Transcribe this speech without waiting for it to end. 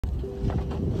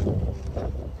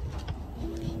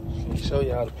Let me show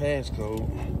y'all the PENS code.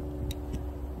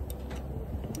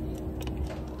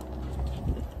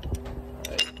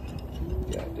 Alright,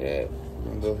 got that. I'm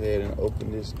gonna go ahead and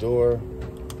open this door.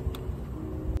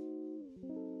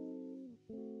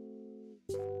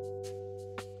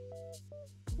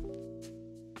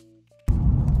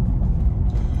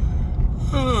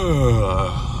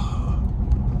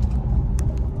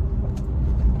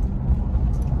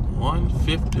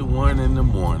 $1:51 in the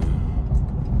morning,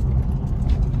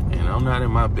 and I'm not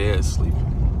in my bed sleeping.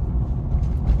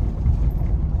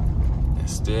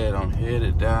 Instead, I'm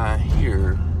headed down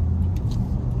here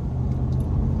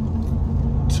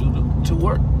to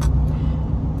work.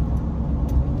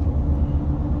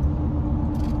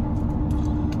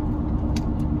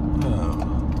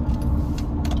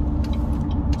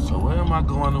 So where am I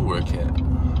going to work at?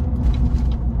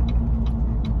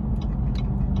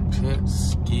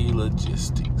 PENSKE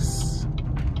Logistics.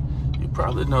 You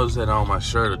probably noticed that on my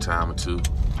shirt a time or two.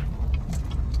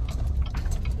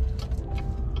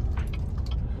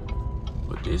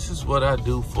 But this is what I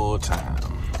do full time.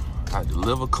 I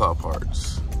deliver car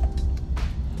parts.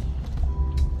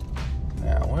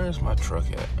 Now, where's my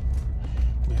truck at?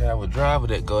 We have a driver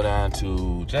that go down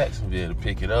to Jacksonville to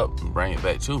pick it up and bring it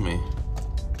back to me.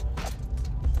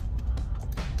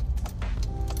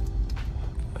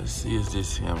 Let's see, is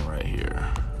this him right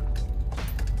here?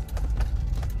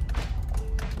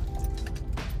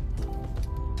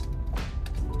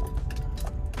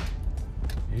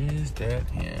 Is that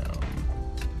him?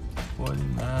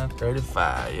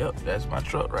 4935. Yep, that's my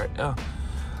truck right there.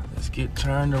 Let's get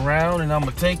turned around and I'm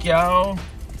gonna take y'all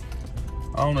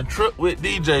on a trip with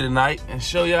DJ tonight and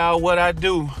show y'all what I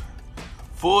do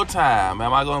full time.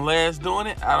 Am I gonna last doing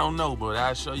it? I don't know, but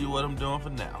I'll show you what I'm doing for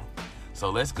now.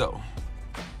 So let's go.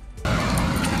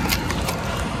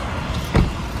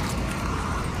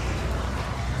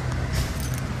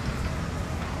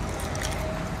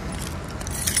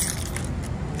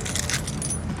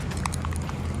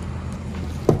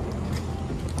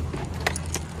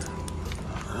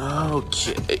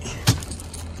 Okay.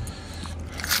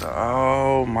 The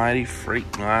almighty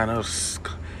freight line of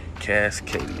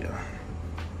Cascadia.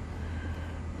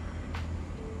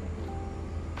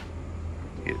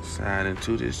 Get signed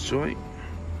into this joint,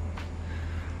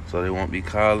 so they won't be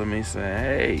calling me saying,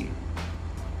 "Hey,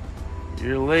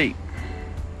 you're late."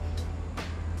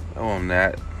 No, I'm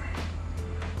not.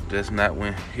 Just not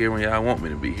here when y'all want me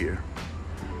to be here.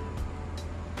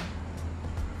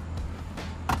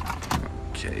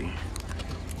 Okay.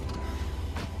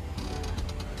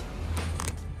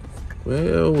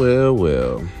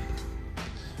 Well.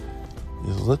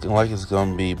 It's looking like it's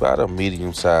gonna be about a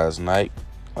medium-sized night.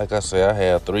 Like I say, I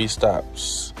have 3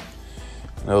 stops.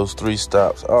 And those 3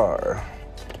 stops are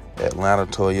Atlanta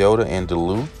Toyota in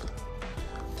Duluth,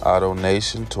 Auto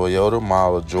Nation Toyota,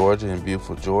 Mall of Georgia in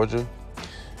Beaufort, Georgia.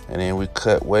 And then we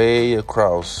cut way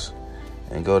across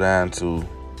and go down to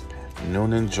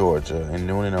Noonan, Georgia. And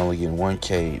Noonan only getting 1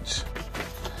 cage.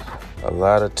 A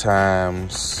lot of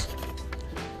times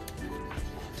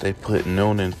they put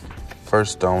Noonan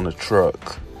first on the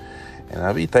truck. And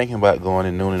I be thinking about going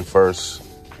to Noonan first.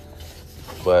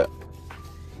 But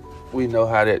we know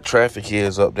how that traffic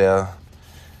is up there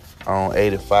on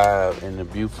 85 in the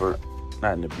Beaufort,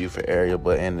 not in the Beaufort area,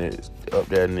 but up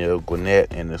there near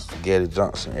Gwinnett and the Spaghetti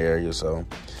Junction area. So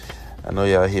I know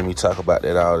y'all hear me talk about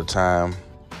that all the time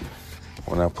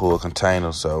when I pull a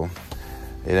container. So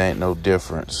it ain't no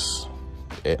difference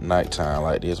at nighttime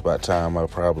like this. By the time I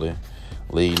probably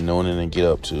leave Noonan and get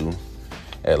up to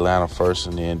Atlanta first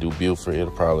and then do Beaufort,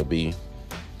 it'll probably be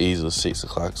easily 6,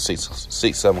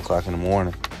 7 o'clock in the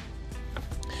morning.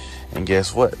 And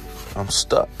guess what? I'm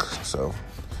stuck. So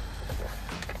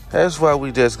that's why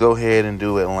we just go ahead and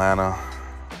do Atlanta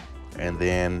and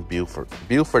then Beaufort.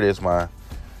 Beaufort is my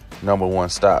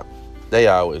 #1 stop. They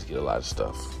always get a lot of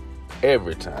stuff.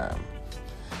 Every time.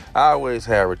 I always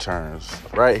have returns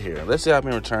right here. Let's see how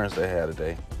many returns they have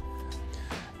today.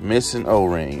 Missing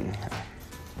O-ring.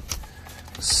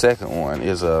 Second one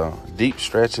is a deep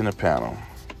stretch in the panel.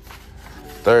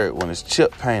 Third one is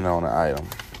chip paint on the item.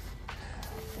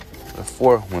 The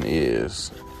fourth one is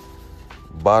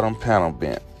bottom panel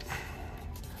bent.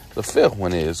 The fifth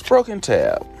one is broken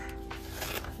tab.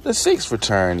 The sixth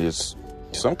return is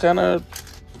some kind of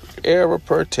error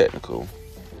per technical.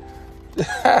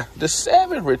 The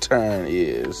seventh return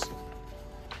is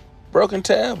broken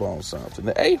tab on something.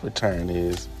 The eighth return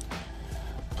is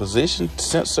position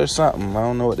sensor something. I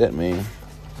don't know what that means.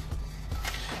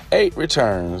 8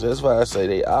 returns. That's why I say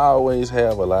they always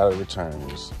have a lot of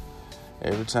returns.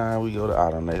 Every time we go to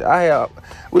AutoNation.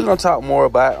 We're gonna talk more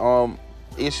about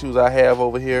issues I have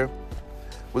over here.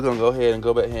 We're gonna go ahead and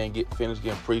go back here and finish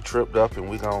getting pre-tripped up,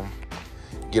 and we're gonna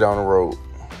get on the road.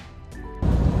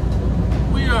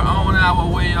 We are on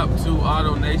our way up to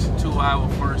AutoNation to our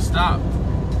first stop,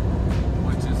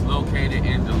 which is located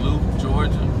in Duluth,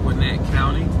 Georgia, Gwinnett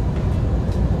County.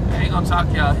 I ain't gonna talk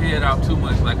y'all head out too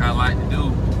much like I like to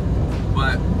do,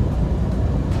 but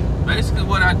basically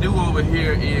what I do over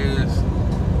here is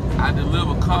I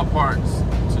deliver car parts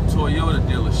to Toyota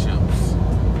dealerships.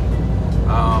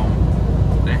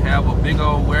 They have a big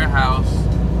old warehouse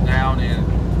down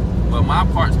but my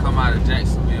parts come out of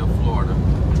Jacksonville, Florida.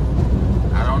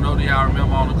 I don't know if y'all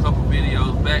remember on a couple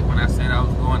videos back when I said I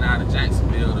was going down to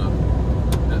Jacksonville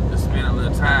to spend a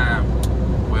little time.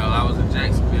 Well, I was in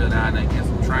Jacksonville down there getting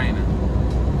some training.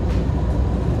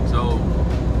 So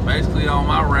basically on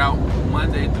my route,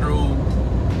 Monday through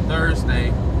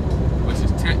Thursday, which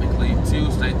is technically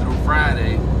Tuesday through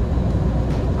Friday,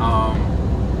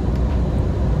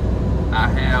 I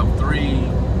have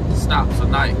 3 stops a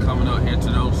night coming up here to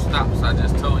those stops I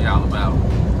just told y'all about.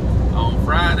 On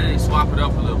Friday, swap it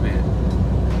up a little bit.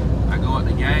 I go up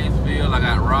to Gainesville, I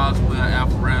got Roswell,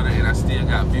 Alpharetta, and I still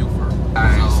got Buford.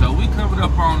 Alright, so we coming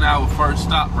up on our first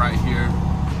stop right here,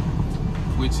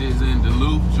 which is in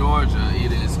Duluth, Georgia.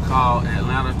 It is called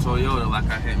Atlanta Toyota, like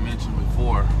I had mentioned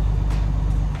before.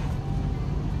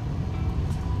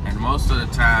 And most of the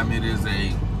time it is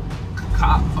a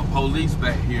cop, a police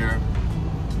back here.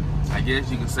 I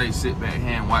guess you can say sit back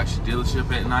here and watch the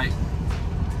dealership at night.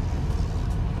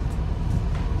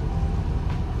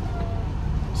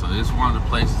 So it's one of the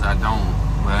places I ain't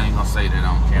gonna say that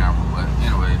on camera, but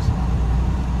anyways.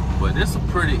 But this is a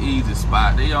pretty easy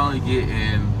spot. They only get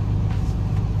in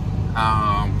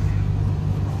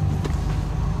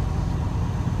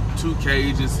 2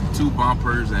 cages and 2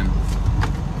 bumpers and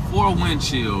 4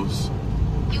 windshields.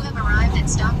 You have arrived at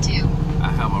stop 2. I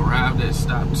have arrived at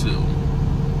stop 2.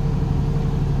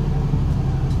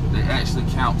 They actually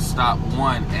count stop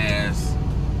 1 as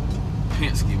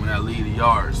Penske when I leave the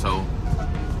yard. So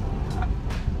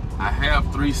I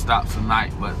have 3 stops a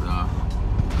night, but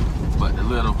the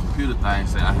little computer thing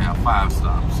say I have 5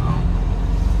 stops. So,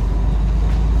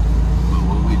 but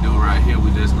what we do right here,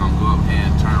 we just gonna go up here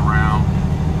and turn around.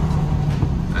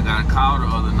 I got a call the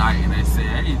other night and they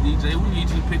said, "Hey DJ, we need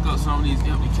you to pick up some of these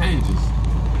empty cages."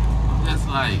 That's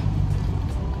like,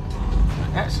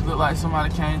 it actually looked like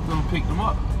somebody came through and picked them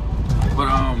up. But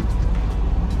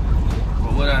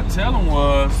what I tell them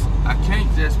was, I can't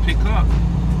just pick up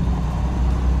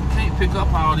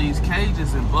all these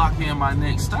cages and block in my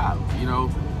next stop, you know.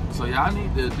 So y'all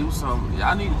need to do some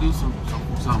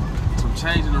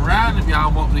changing around if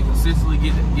y'all want me to consistently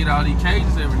get all these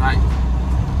cages every night.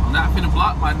 I'm not finna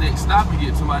block my next stop and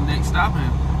get to my next stop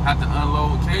and have to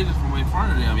unload cages from in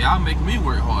front of them. Y'all making me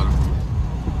work harder.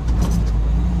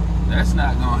 That's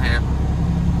not gonna happen.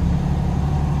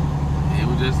 It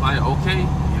was just like, okay,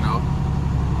 you know,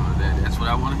 that's what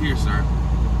I want to hear, sir.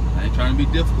 I ain't trying to be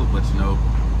difficult, but you know,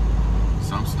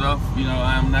 some stuff, you know,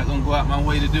 I'm not gonna go out my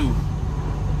way to do.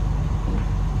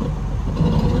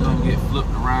 We're gonna get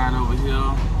flipped around over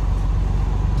here.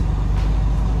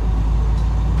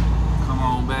 Come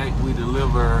on back. We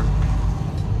deliver.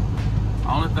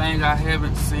 Only thing I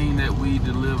haven't seen that we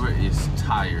deliver is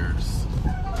tires.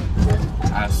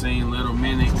 I've seen little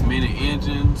mini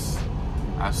engines.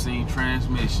 I've seen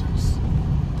transmissions.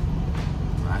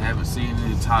 I haven't seen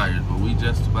any tires, but we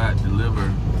just about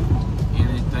deliver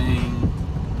anything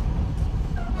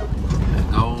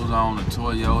that goes on the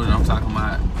Toyota. I'm talking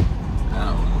about,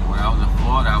 when I was in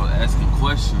Florida, I was asking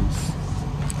questions,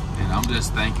 and I'm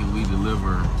just thinking we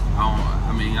deliver.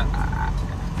 I mean,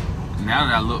 now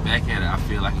that I look back at it, I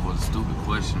feel like it was a stupid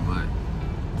question, but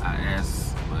I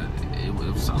asked, but it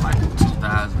was something like a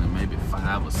 2000 and maybe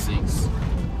 5 or 6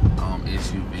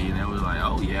 SUV, and they was like,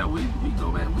 oh yeah, we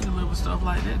go back, we deliver stuff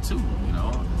like that too, you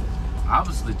know.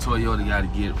 Obviously Toyota got to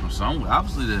get it from somewhere.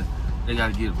 Obviously they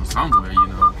got to get it from somewhere, you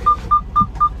know. I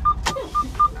don't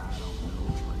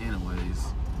know, but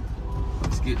anyways,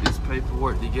 let's get this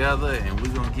paperwork together and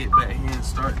we're gonna get back here and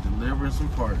start delivering some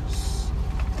parts.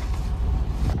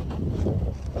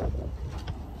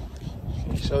 Let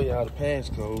me show y'all the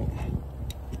passcode.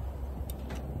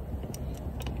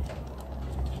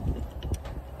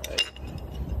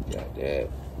 Got that.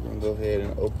 We're gonna go ahead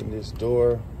and open this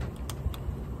door.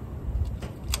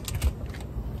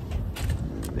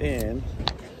 And then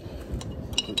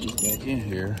put these back in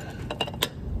here.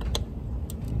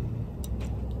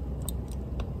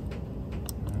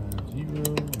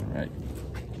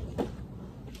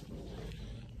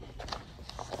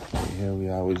 Here we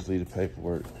are. always leave the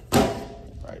paperwork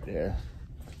right there.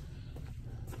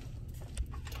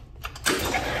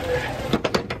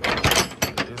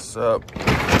 This up.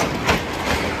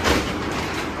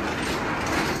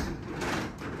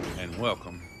 And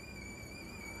welcome.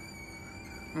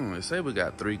 They say we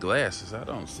got 3 glasses. I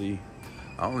only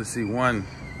see one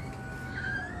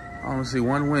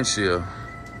windshield.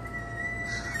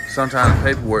 Sometimes the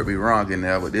paperwork be wrong in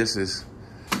there, but this is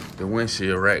the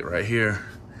windshield right here.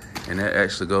 And that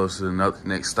actually goes to the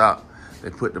next stop. They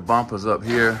put the bumpers up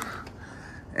here.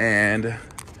 And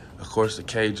of course the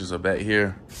cages are back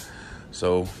here.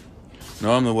 So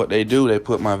normally what they do, they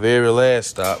put my very last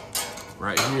stop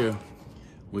right here,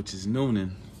 which is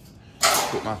Noonan.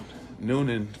 Put my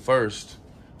Noonan first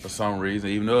for some reason,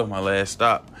 even though it's my last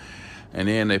stop. And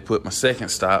then they put my second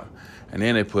stop. And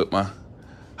then they put my,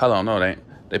 hold on, no they ain't.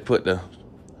 They put the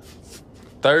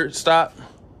third stop,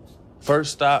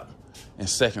 first stop, and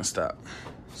second stop.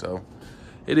 So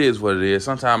it is what it is.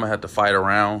 Sometimes I have to fight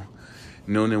around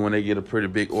Noonan when they get a pretty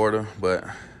big order, but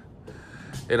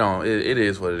it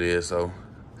is what it is. So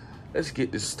let's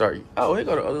get this started. Oh, here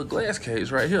go the other glass cage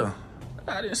right here.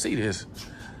 I didn't see this.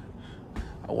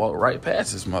 I walked right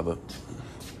past this mother.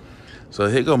 So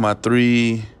here go my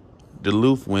 3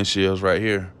 Duluth windshields right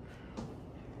here.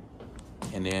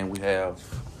 And then we have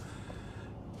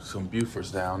some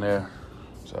Bufords down there.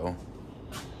 So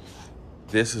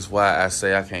this is why I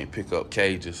say I can't pick up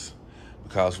cages,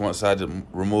 because once I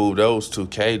remove those 2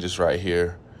 cages right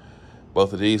here,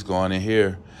 both of these going in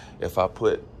here, if I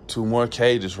put 2 more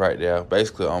cages right there,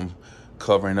 basically I'm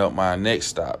covering up my next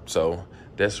stop. So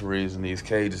that's the reason these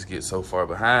cages get so far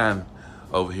behind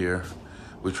over here.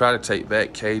 We try to take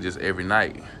back cages every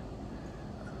night,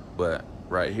 but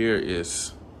right here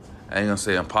is, I ain't gonna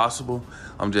say impossible.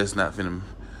 I'm just not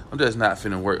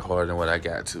finna work harder than what I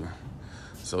got to.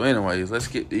 So anyways, let's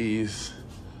get these.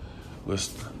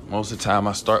 Most of the time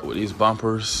I start with these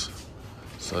bumpers.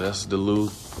 So that's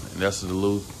Duluth, and that's the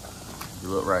Duluth. You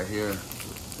look right here,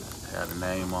 have the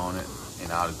name on it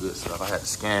and all the good stuff. I had to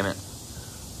scan it,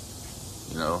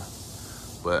 you know,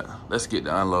 but let's get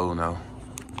the unload now.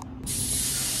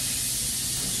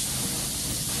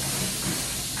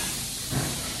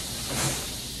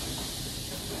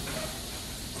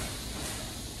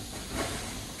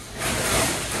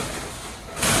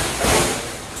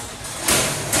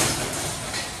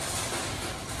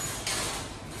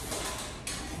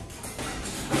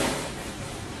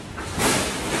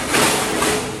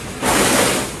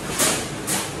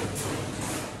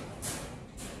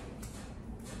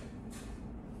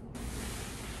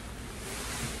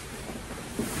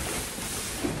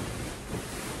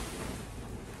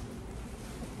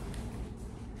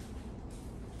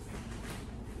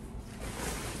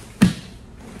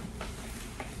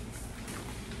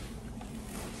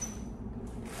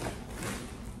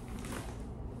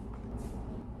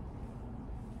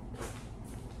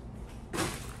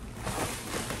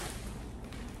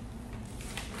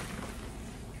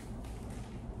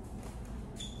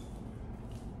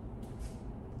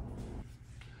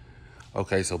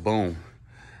 Okay, so boom,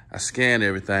 I scanned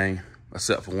everything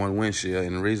except for one windshield,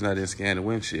 and the reason I didn't scan the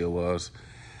windshield was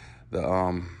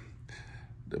the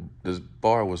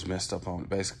bar was messed up on it,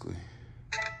 basically.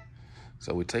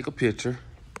 So we take a picture,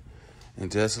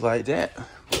 and just like that,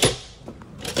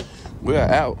 we are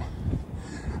out.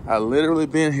 I literally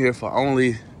been here for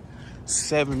only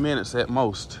 7 minutes at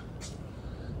most,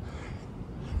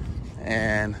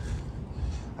 and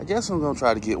I guess I'm gonna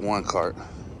try to get 1 cart.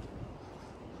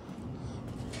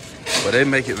 But they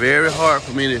make it very hard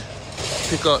for me to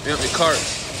pick up empty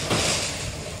carts.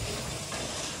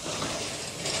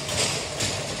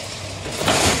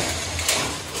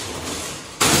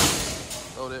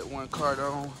 Throw that 1 cart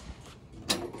on.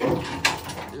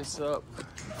 This up.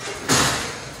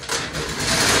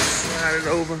 Slide it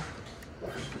over.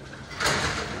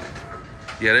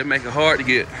 Yeah, they make it hard to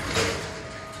get.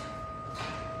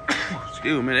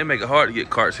 Excuse me, they make it hard to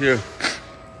get carts here.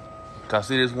 Cause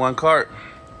see this 1 cart?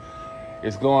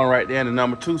 It's going right there in the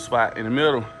number 2 spot in the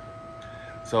middle.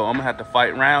 So I'm gonna have to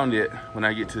fight around it when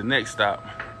I get to the next stop.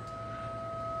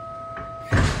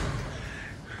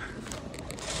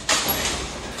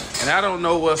 And I don't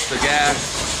know what's the guy.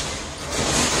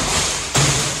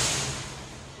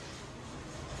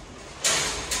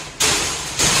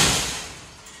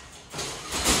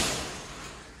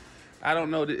 I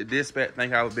don't know, did the dispatch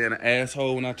think I was being an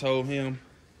asshole when I told him,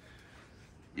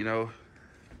 you know,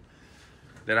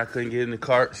 that I couldn't get in the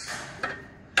carts?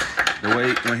 The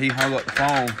way, when he hung up the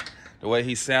phone, the way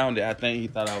he sounded, I think he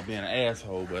thought I was being an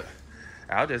asshole, but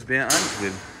I was just being honest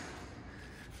with him.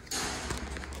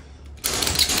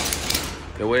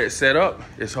 the way it's set up,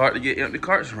 it's hard to get empty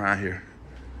carts around here.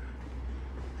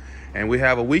 And we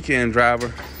have a weekend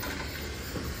driver.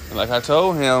 And like I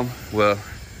told him, well,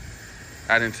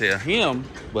 I didn't tell him,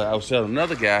 but I was telling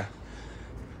another guy,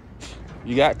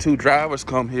 you got 2 drivers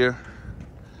come here.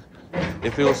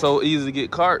 If it was so easy to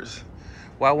get carts,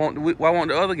 why won't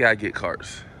the other guy get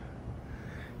carts?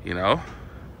 You know?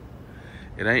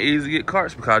 It ain't easy to get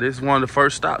carts because this is one of the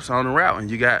first stops on the route, and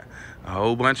you got a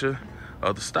whole bunch of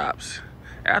other stops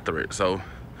after it. So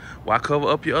why cover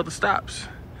up your other stops?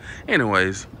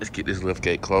 Anyways, let's get this lift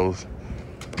gate closed.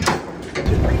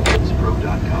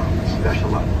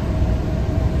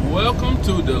 Welcome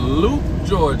to Duluth,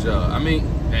 Georgia.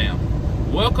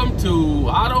 Welcome to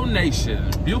Auto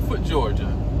Nation, Beaufort,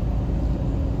 Georgia.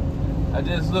 I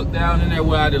just looked down in there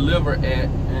where I deliver at,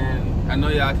 and I know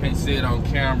y'all can't see it on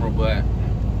camera, but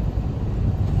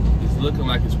it's looking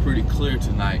like it's pretty clear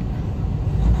tonight.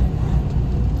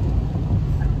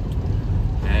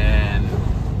 And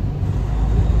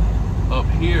up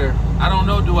here, I don't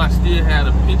know, do I still have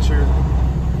a picture?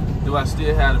 Do I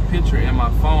still have a picture in my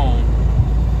phone?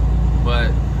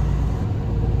 But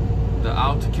the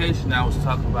altercation I was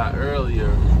talking about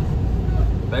earlier,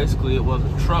 basically it was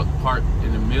a truck parked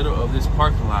in the middle of this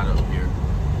parking lot up here.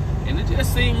 And it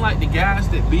just seemed like the guys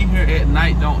that be here at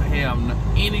night don't have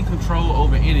any control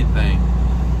over anything.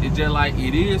 It's just like,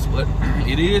 it is what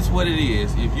it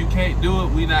is. If you can't do it,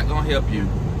 we're not gonna help you.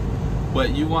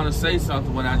 But you wanna say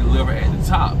something when I deliver at the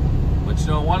top. But you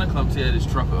don't wanna come tell this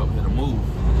trucker up here to move.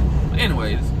 But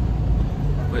anyways,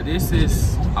 but this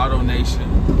is Auto Nation.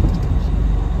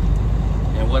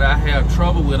 And what I have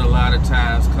trouble with a lot of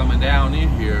times coming down in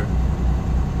here,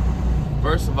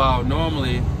 first of all,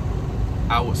 normally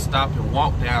I would stop and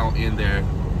walk down in there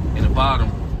in the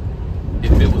bottom.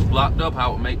 If it was blocked up, I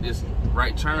would make this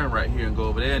right turn right here and go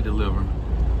over there and deliver.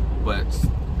 But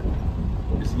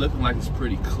it's looking like it's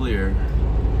pretty clear.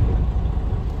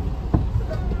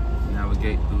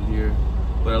 Navigate through here.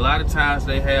 But a lot of times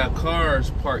they have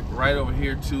cars parked right over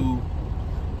here to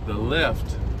the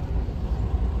left.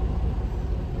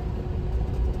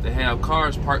 They have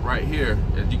cars parked right here.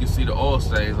 As you can see, the oil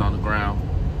stains on the ground.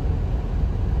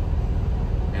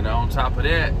 And on top of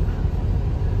that,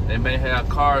 they may have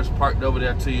cars parked over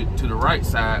there to the right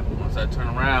side. Once I turn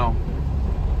around,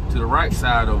 to the right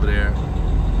side over there.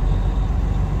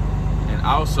 And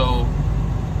also,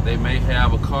 they may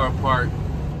have a car parked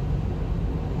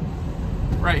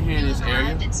right here in this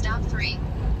area. At stop 3.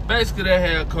 Basically, they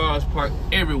have cars parked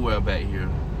everywhere back here.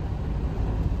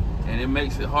 And it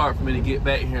makes it hard for me to get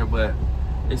back here, but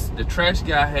the trash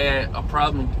guy had a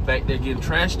problem back there getting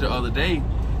trashed the other day,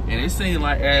 and it seemed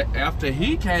like after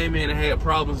he came in and had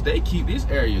problems, they keep this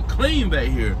area clean back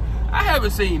here. I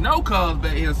haven't seen no cars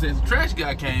back here since the trash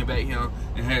guy came back here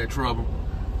and had trouble.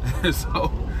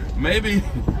 So maybe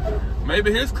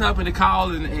his company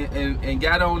called and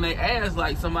got on their ass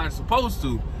like somebody's supposed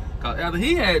to, cause after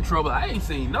he had trouble, I ain't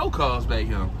seen no cars back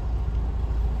here.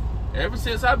 Ever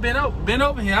since I've been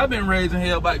over here, I've been raising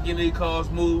hell about getting these cars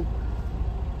moved.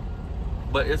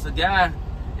 But it's a guy,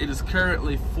 it is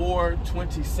currently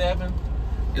 4:27.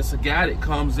 It's a guy that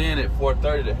comes in at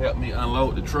 4:30 to help me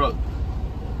unload the truck.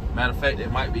 Matter of fact,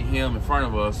 it might be him in front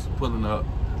of us pulling up.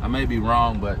 I may be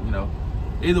wrong, but you know,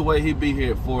 either way, he'd be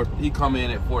here at 4. He come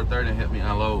in at 4:30 and help me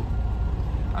unload.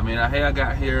 I mean, I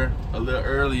got here a little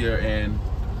earlier and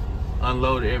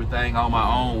unloaded everything on my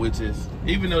own, which is,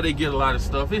 even though they get a lot of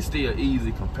stuff, it's still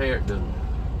easy compared to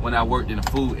when I worked in the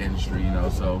food industry, you know.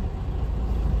 So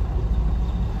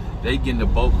they getting the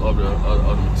bulk of the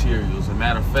materials. As a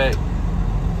matter of fact,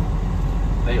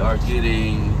 they are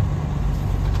getting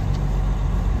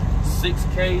 6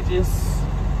 cages,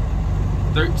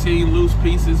 13 loose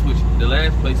pieces, which the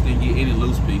last place didn't get any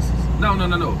loose pieces.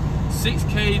 No. 6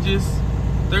 cages,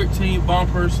 13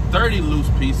 bumpers, 30 loose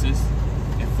pieces,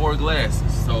 and 4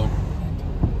 glasses. So,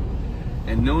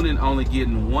 and Noonan only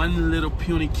getting 1 little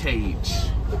puny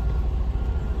cage.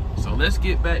 So let's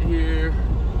get back here.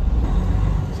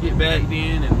 Let's get back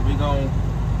then, and we're gonna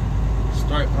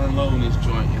start unloading this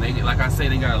joint. And they get, like I say,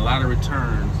 they got a lot of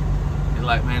returns. And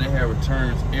like, man, they have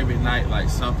returns every night, like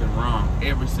something wrong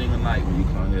every single night when you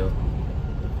come here.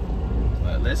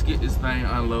 But let's get this thing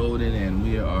unloaded, and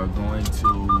we are going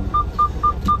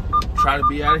to try to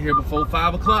be out of here before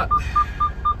 5 o'clock.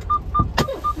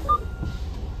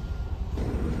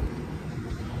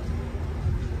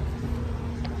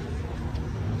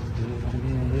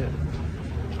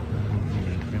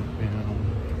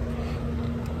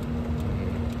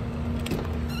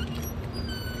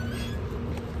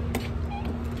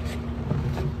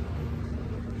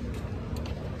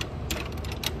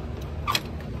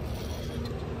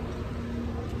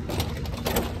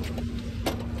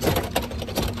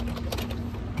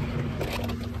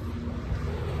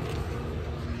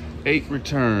 8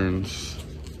 returns.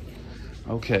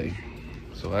 Okay,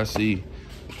 so I see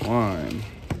 1,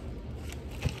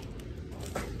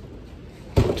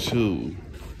 2.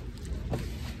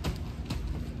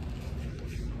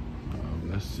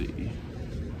 Let's see.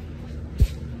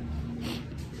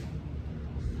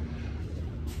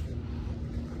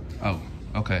 Oh,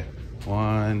 okay.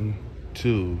 1,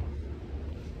 2,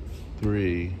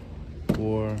 3,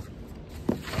 4.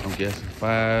 I'm guessing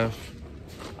 5,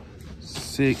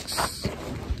 6.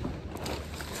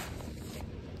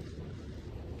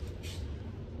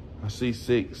 I see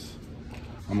 6.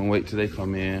 I'm gonna wait till they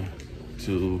come in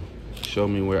to show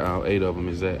me where all 8 of them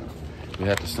is at. We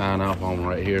have to sign off on them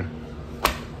right here.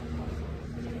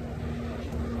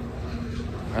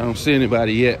 I don't see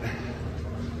anybody yet.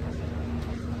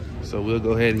 So we'll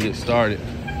go ahead and get started.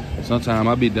 Sometime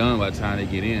I'll be done by the time they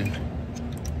get in.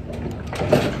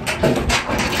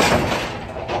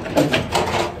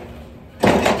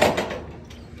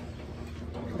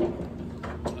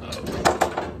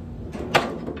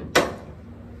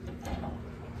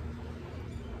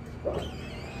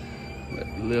 Let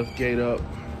the lift gate up.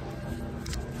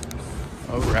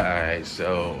 All right,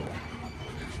 so.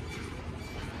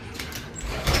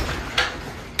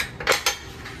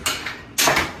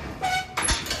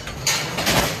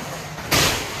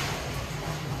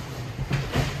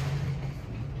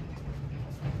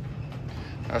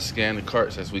 I scan the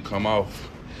carts as we come off.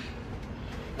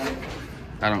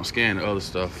 I don't scan the other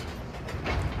stuff.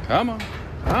 Come on,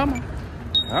 come on,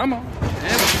 come on.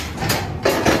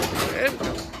 There we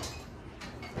go.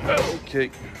 Okay.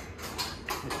 Get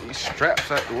these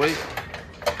straps out the way.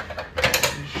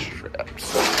 These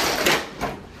straps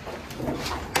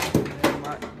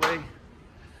out the way.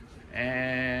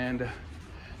 And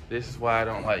this is why I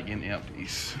don't like getting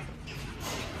empties.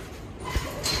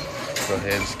 Go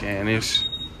ahead and scan this.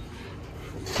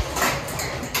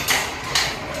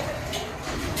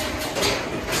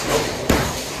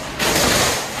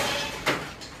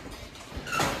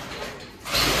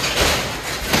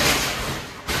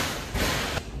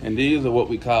 And these are what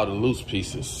we call the loose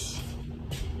pieces.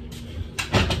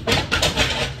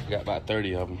 Got about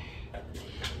 30 of them.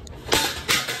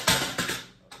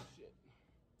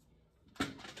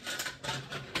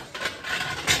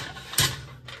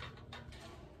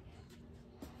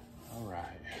 All right.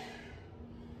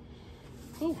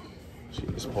 Whew.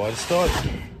 Get this party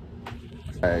started.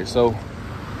 All right, so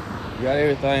we got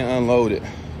everything unloaded.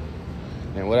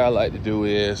 And what I like to do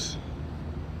is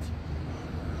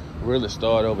really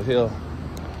start over here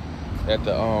at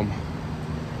the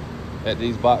at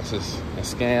these boxes and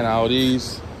scan all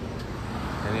these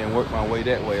and then work my way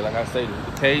that way. Like I say,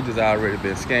 the cage has already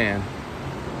been scanned.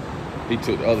 He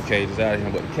took the other cages out of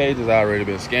here, but the cage has already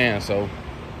been scanned. So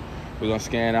we're gonna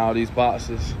scan all these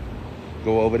boxes,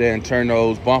 go over there and turn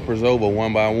those bumpers over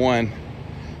one by one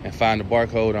and find the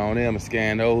barcode on them and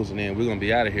scan those, and then we're gonna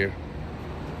be out of here.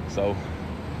 So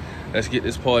let's get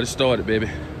this party started, baby.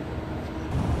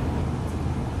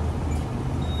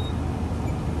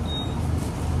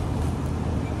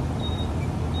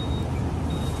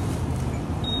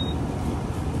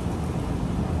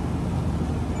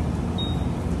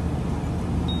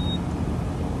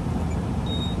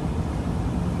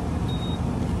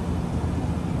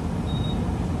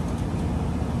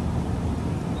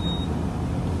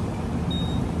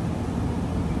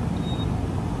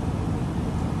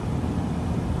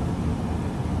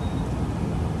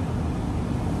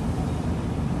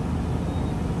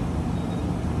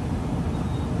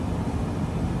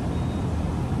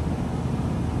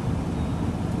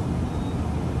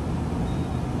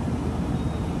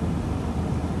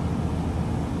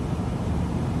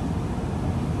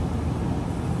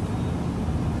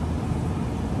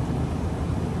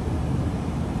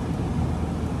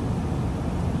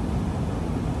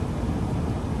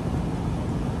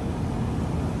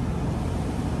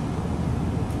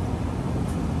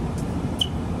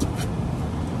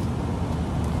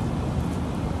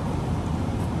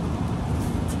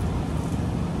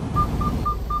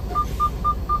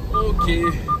 Okay.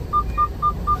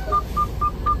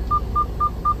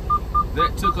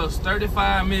 That took us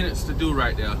 35 minutes to do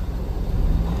right there.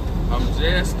 I'm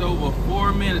just over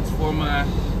 4 minutes for my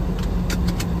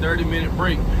 30-minute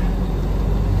break.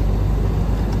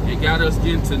 It got us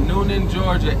getting to Noonan,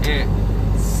 Georgia at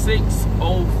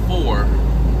 6:04.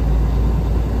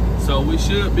 So we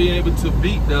should be able to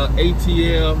beat the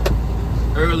ATL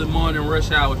early morning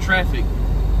rush hour traffic.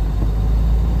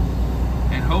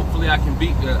 And hopefully I can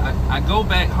beat the, I go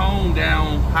back home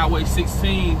down Highway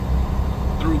 16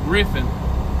 through Griffin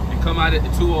and come out at the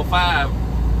 205.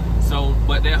 So,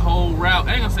 but that whole route,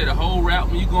 I ain't gonna say the whole route,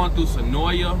 when you're going through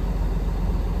Sonoya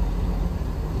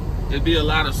it'd be a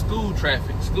lot of school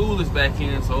traffic. School is back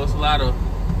in, so it's a lot of,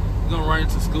 you're gonna run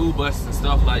into school buses and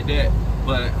stuff like that.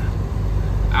 But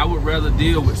I would rather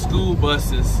deal with school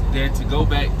buses than to go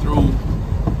back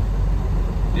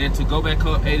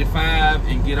up 85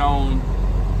 and get on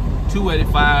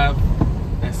 285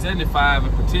 and 75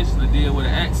 and potentially deal with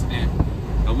an accident.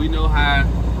 And we know how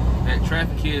that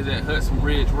traffic is at Hudson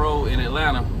Bridge Road in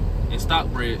Atlanta, in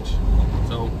Stockbridge.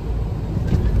 So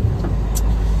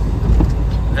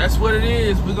that's what it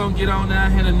is. We're gonna get on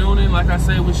down here to Noonan. Like I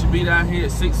said, we should be down here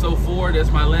at 6:04.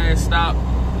 That's my last stop,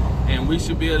 and we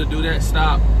should be able to do that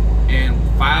stop in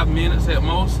 5 minutes at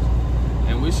most,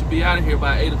 and we should be out of here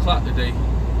by 8 o'clock today,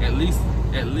 at least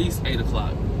 8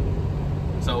 o'clock.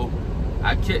 So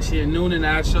I catch you in Noonan.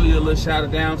 I'll show you a little shot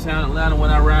of downtown Atlanta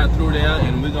when I ride through there,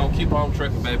 and we're gonna keep on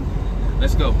trucking, baby.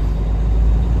 Let's go.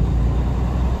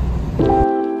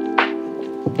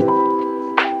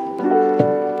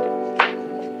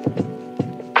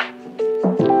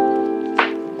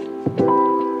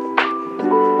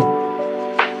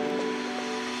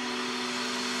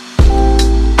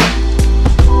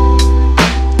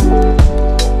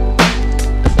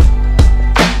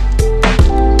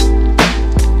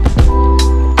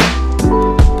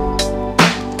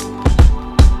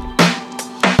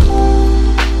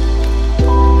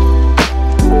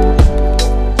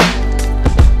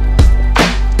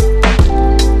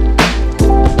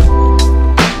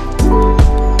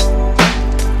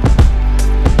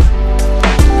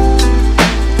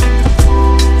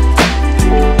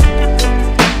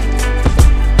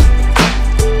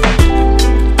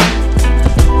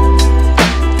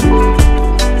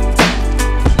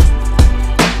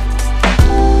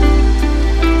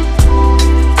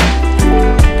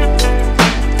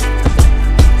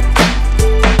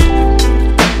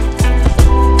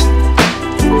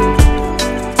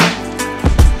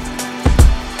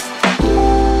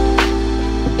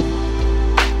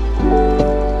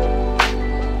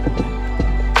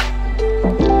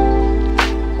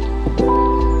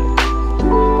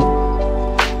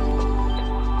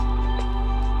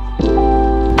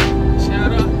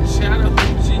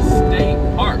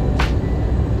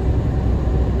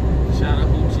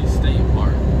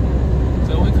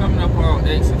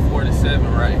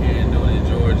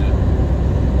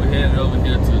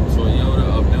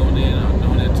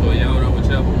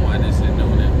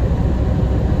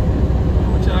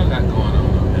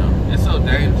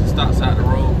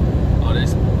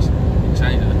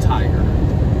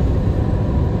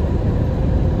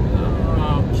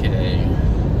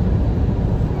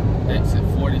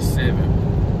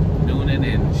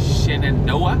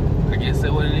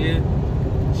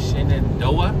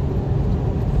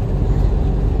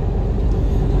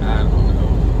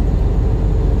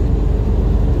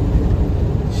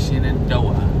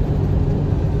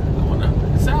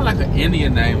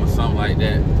 Indian name or something like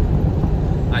that,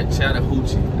 like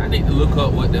Chattahoochee. I need to look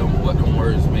up what them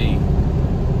words mean.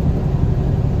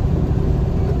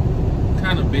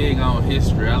 Kind of big on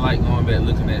history. I like going back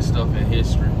looking at stuff in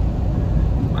history.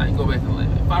 I can go back and look.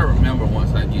 If I remember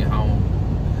once I get home.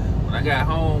 When I got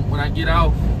home, when I get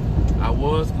off, I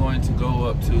was going to go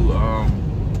up to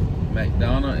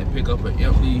McDonald's and pick up an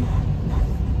empty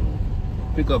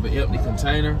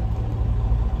container,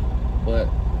 but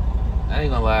I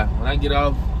ain't gonna lie, when I get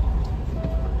off,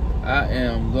 I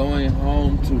am going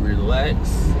home to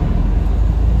relax.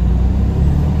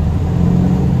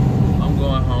 I'm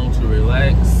going home to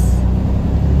relax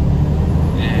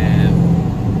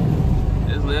and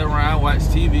just lay around, watch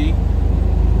TV.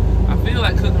 I feel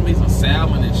like cooking me some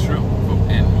salmon and shrimp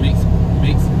and mixed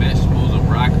vegetables and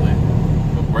broccoli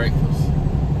for breakfast.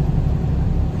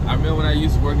 I remember when I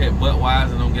used to work at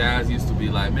Budweiser, and them guys used to be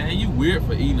like, man, you weird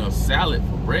for eating a salad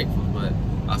for breakfast, but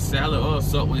a salad or a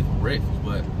Subway for breakfast.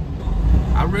 But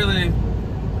I really,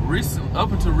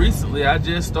 up until recently, I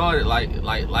just started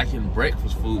liking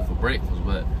breakfast food for breakfast.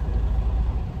 But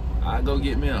I go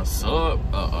get me a sub,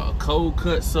 a cold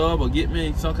cut sub, or get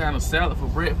me some kind of salad for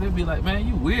breakfast. They'd be like, man,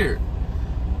 you weird.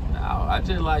 No, I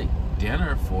just like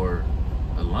dinner for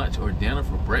a lunch or dinner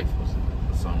for breakfast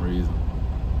for some reason.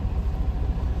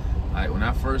 Like when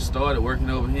I first started working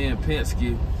over here in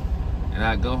Penske, and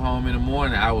I go home in the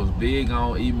morning, I was big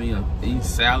on eating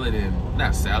salad, and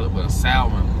not salad, but a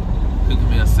salmon. Cooking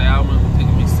me salmon,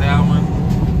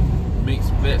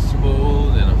 mixed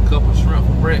vegetables, and a couple shrimp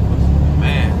for breakfast.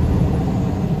 Man,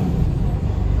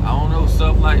 I don't know,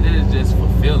 stuff like that is just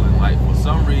fulfilling. Like for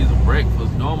some reason,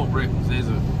 normal breakfast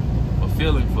isn't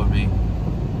fulfilling for me.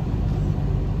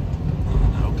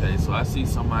 Okay, so I see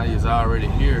somebody is already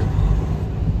here.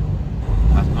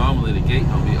 Normally the gate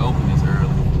don't be open this early.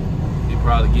 You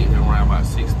probably get here around about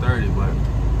 6:30, but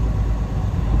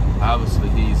Obviously,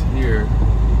 he's here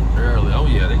early. Oh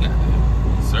yeah, they got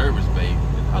the service bay.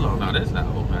 Hold on, no, that's not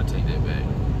open. I take that back.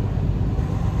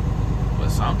 But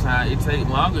sometimes it takes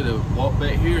longer to walk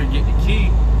back here and get the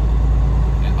key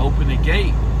and open the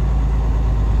gate.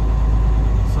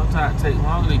 Sometimes it takes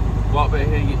longer to walk back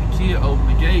here and get the key and open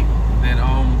the gate than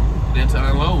to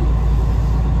unload.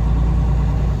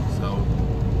 So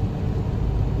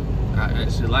I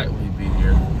actually like when he be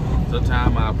here.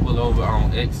 Sometimes I pull over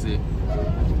on exit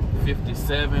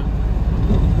 57.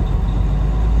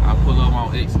 I pull over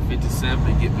on exit 57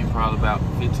 and get me probably about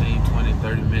 15, 20,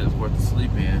 30 minutes worth of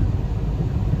sleep in.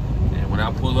 And when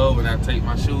I pull over and I take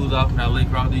my shoes off and I lay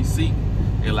across these seats,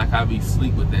 it's like I be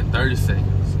asleep within 30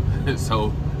 seconds.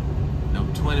 So,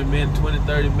 them 20 minutes, 20,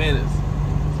 30 minutes,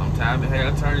 sometimes it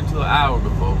had turned into an hour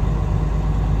before.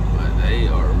 But they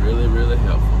are really, really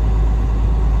helpful.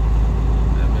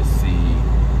 Let me see.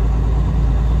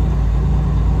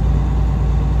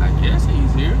 I guess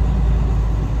he's here.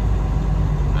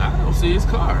 I don't see his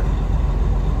car.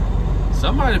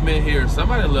 Somebody been here.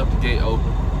 Somebody left the gate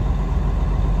open.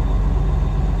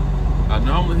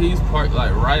 Normally he's parked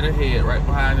like right ahead, right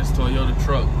behind this Toyota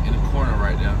truck in the corner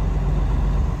right now.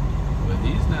 But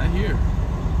he's not here.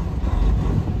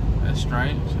 That's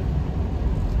strange.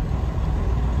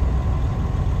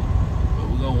 But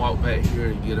we're gonna walk back here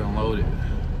and get unloaded.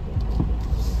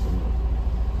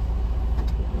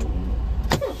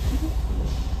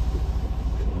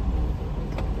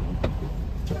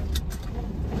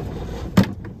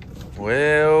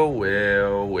 Well,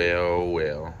 well, well,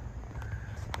 well.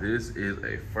 This is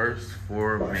a first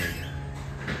for me.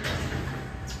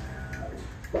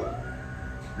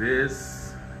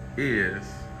 This is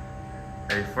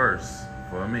a first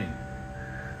for me.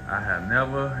 I have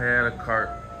never had a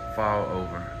cart fall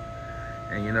over.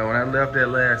 And you know, when I left that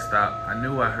last stop, I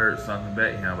knew I heard something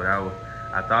back here, but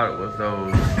I thought it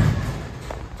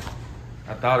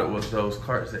was those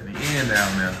carts at the end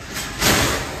down there.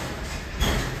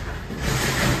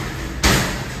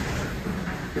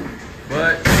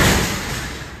 But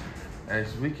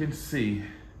as we can see,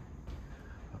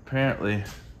 apparently,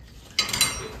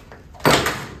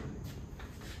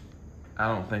 I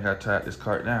don't think I tied this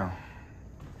cart down.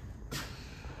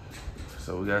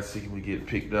 So we gotta see if we get it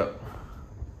picked up.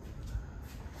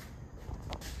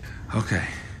 Okay,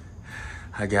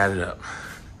 I got it up.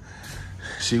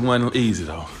 She wasn't easy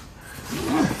though.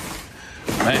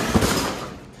 Man,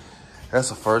 that's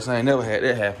the first thing I never had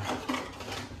that happen.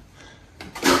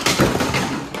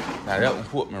 Now that one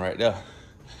put me right there.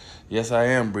 Yes, I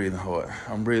am breathing hard.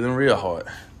 I'm breathing real hard.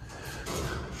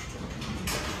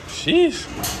 Sheesh.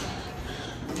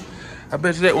 I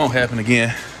bet you that won't happen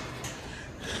again.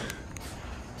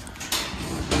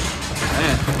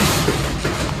 Man.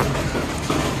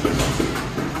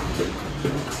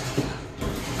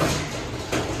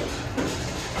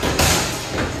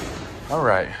 All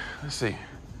right, let's see.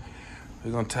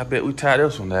 We're gonna tie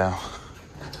this one down.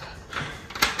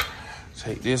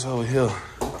 Take this over here.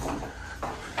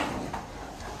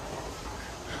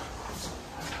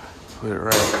 Put it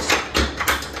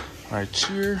right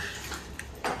here.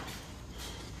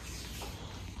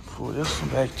 Pull this one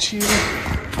back here.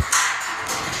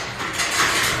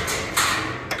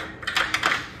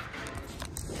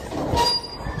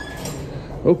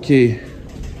 Okay.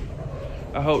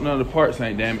 I hope none of the parts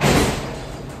ain't damaged.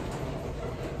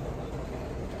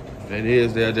 If it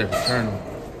is, they'll just return them.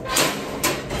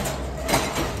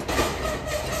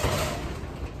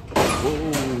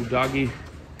 Whoa, doggy.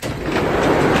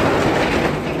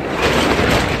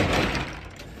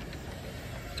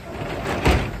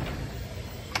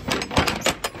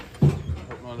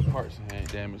 Hope none of the parts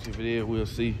ain't damaged. If it is, we'll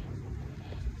see.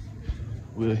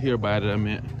 We'll hear about it, I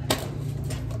meant.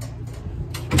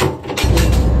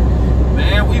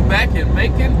 Man, we back in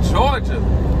Macon, Georgia.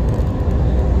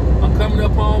 I'm coming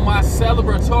up on my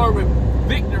celebratory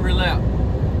victory lap.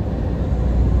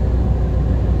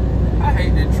 I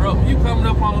hate that truck. When you coming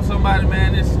up on somebody,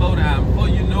 man, just slow down. Before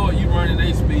you know it, you running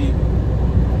their speed.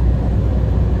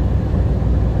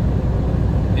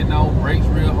 Getting on brakes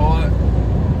real hard.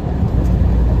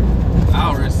 I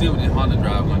already see what this Honda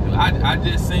driver gonna do. I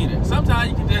just seen it. Sometimes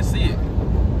you can just see it.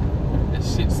 That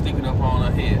shit sticking up on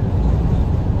her head.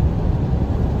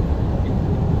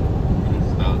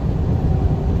 Stop.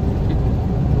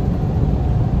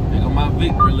 There go my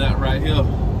victory lap right here.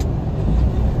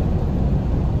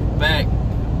 Back.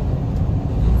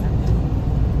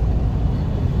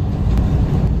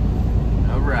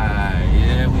 Alright,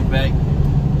 yeah, we back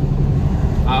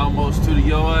almost to the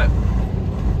yard.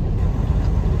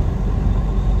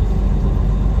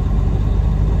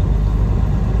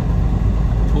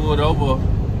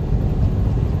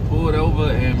 pulled over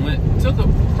and took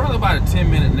probably about a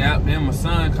 10-minute nap. Then my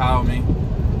son called me.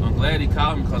 I'm glad he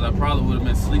called me because I probably would have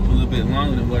been sleeping a little bit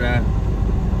longer than what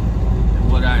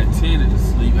I intended to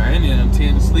sleep. I didn't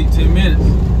intend to sleep 10 minutes. You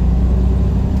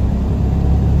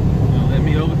know, let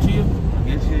me overkill. I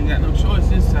guess you ain't got no choice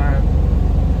this time.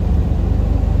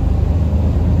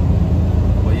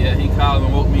 But yeah, he called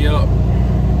and woke me up.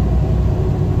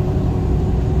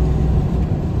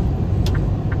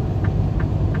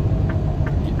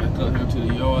 Get back up here to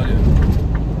the yard and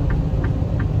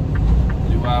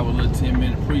do our little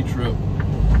 10-minute pre-trip.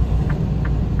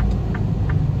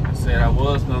 I said I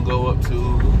was gonna go up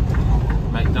to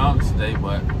McDonald's today,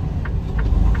 but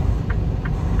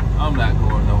I'm not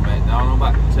going to no McDonald's. I'm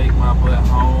about to take my butt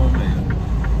home and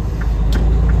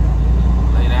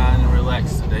lay down and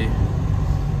relax today.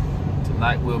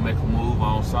 Tonight we'll make a move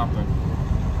on something.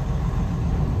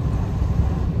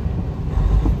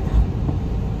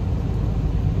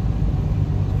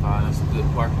 Find us a good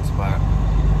parking spot.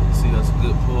 See us a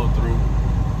good pull through.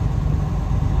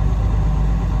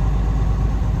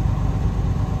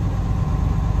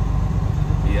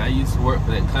 Yeah, I used to work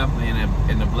for that company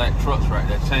in the black trucks right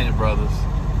there, Cheney Brothers.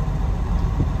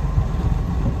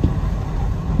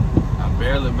 I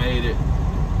barely made it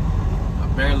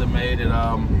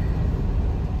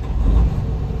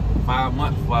 5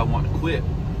 months before I wanted to quit.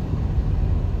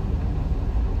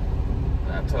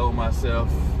 And I told myself,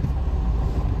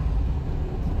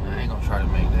 I ain't gonna try to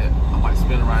make that. I might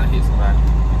spin around and hit somebody.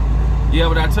 Yeah,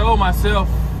 but I told myself,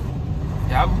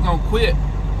 yeah, I was gonna quit.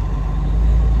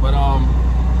 But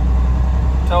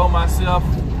told myself,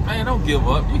 man, don't give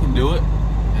up, you can do it.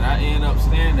 And I ended up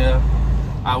staying there.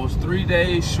 I was 3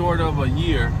 days short of a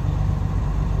year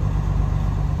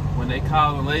when they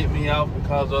called and laid me off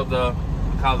because of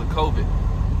COVID.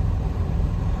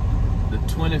 The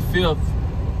 25th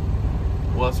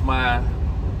was my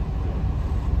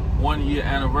 1-year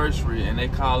anniversary, and they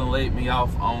called and laid me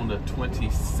off on the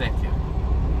 22nd.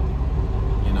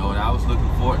 You know, and I was looking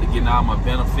forward to getting all my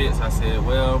benefits. I said,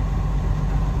 well,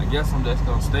 I guess I'm just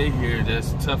gonna stay here,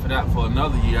 just tough it out for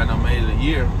another year. I done made it a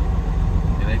year,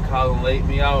 and they called and laid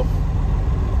me off.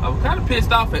 I was kind of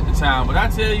pissed off at the time, but I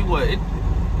tell you what, it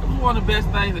was one of the best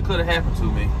things that could have happened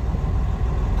to me.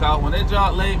 Cause when that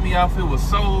job laid me off, it was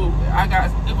so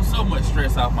much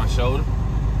stress off my shoulder.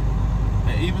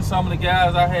 And even some of the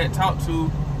guys I had talked to,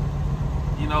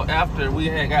 you know, after we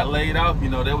had got laid off, you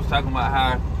know, they was talking about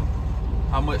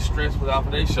how much stress was off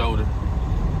of their shoulder.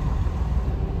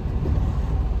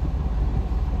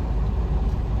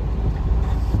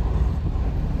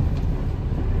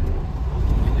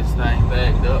 Get this thing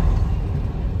bagged up.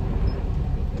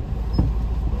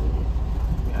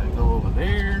 Gotta go over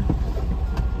there.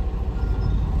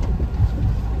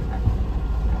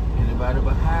 Anybody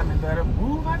behind me better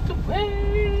move out the way.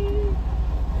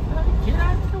 Better get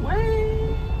out the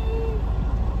way.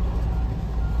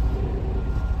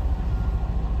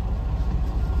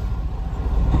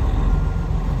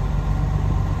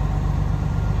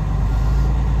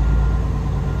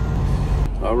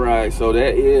 All right, so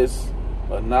that is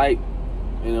a night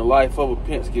in the life of a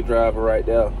Penske driver right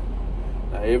there.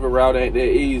 Now, every route ain't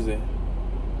that easy,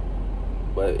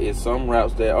 but it's some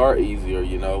routes that are easier,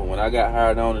 you know. When I got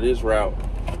hired onto this route,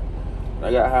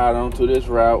 the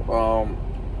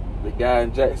guy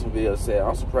in Jacksonville said,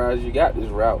 I'm surprised you got this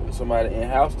route and somebody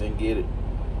in-house didn't get it,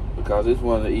 because it's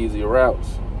one of the easier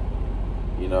routes,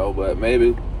 you know. But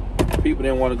maybe people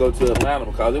didn't want to go to Atlanta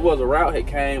because it was a route that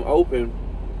came open.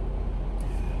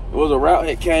 It was a route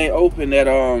that came open that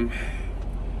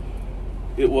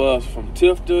it was from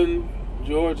Tifton,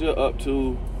 Georgia up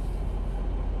to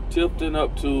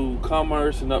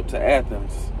Commerce and up to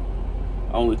Athens.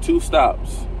 Only 2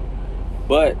 stops.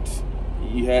 But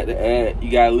you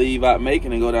gotta leave out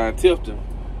Macon and go down Tifton.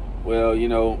 Well, you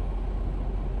know,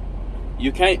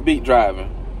 you can't beat driving.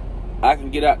 I can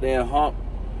get out there and hump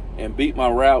and beat my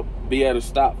route, be at a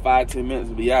stop 5-10 minutes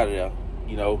and be out of there.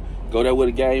 You know, go there with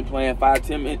a game plan,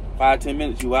 5-10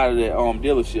 minutes you out of that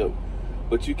dealership.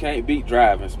 But you can't beat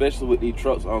driving, especially with these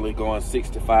trucks only going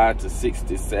 65 to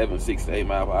 67, 68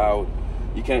 miles per hour.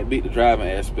 You can't beat the driving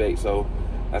aspect. So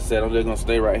I said I'm just gonna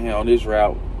stay right here on this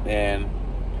route. And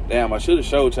damn, I should have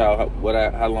showed y'all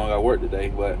how long I worked today,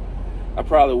 but I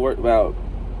probably worked about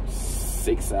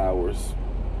 6 hours.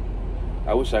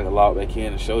 I wish I could log back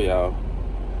in and show y'all,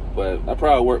 but I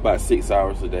probably worked about 6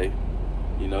 hours a day.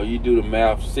 You know, you do the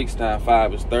math, 6 times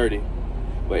 5 is 30,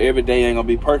 but every day ain't gonna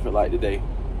be perfect like today,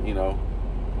 you know.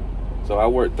 So I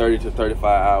work 30 to 35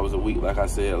 hours a week, like I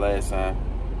said last time.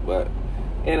 But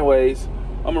anyways,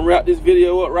 I'm gonna wrap this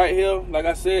video up right here. Like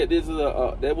I said,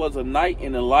 there was a night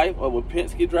in the life of a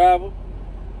Penske driver.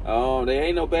 They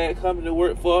ain't no bad company to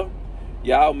work for.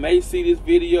 Y'all may see this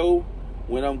video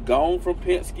when I'm gone from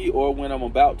Penske or when I'm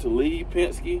about to leave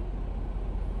Penske.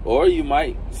 Or you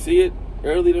might see it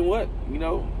earlier than what,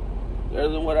 earlier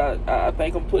than what I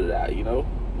think I'm putting it out,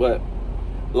 But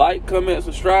like, comment,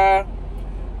 subscribe.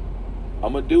 I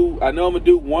know I'm gonna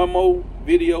do one more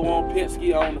video on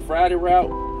Penske on the Friday route.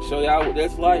 Show y'all what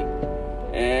that's like.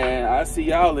 And I'll see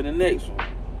y'all in the next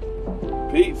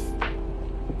one. Peace.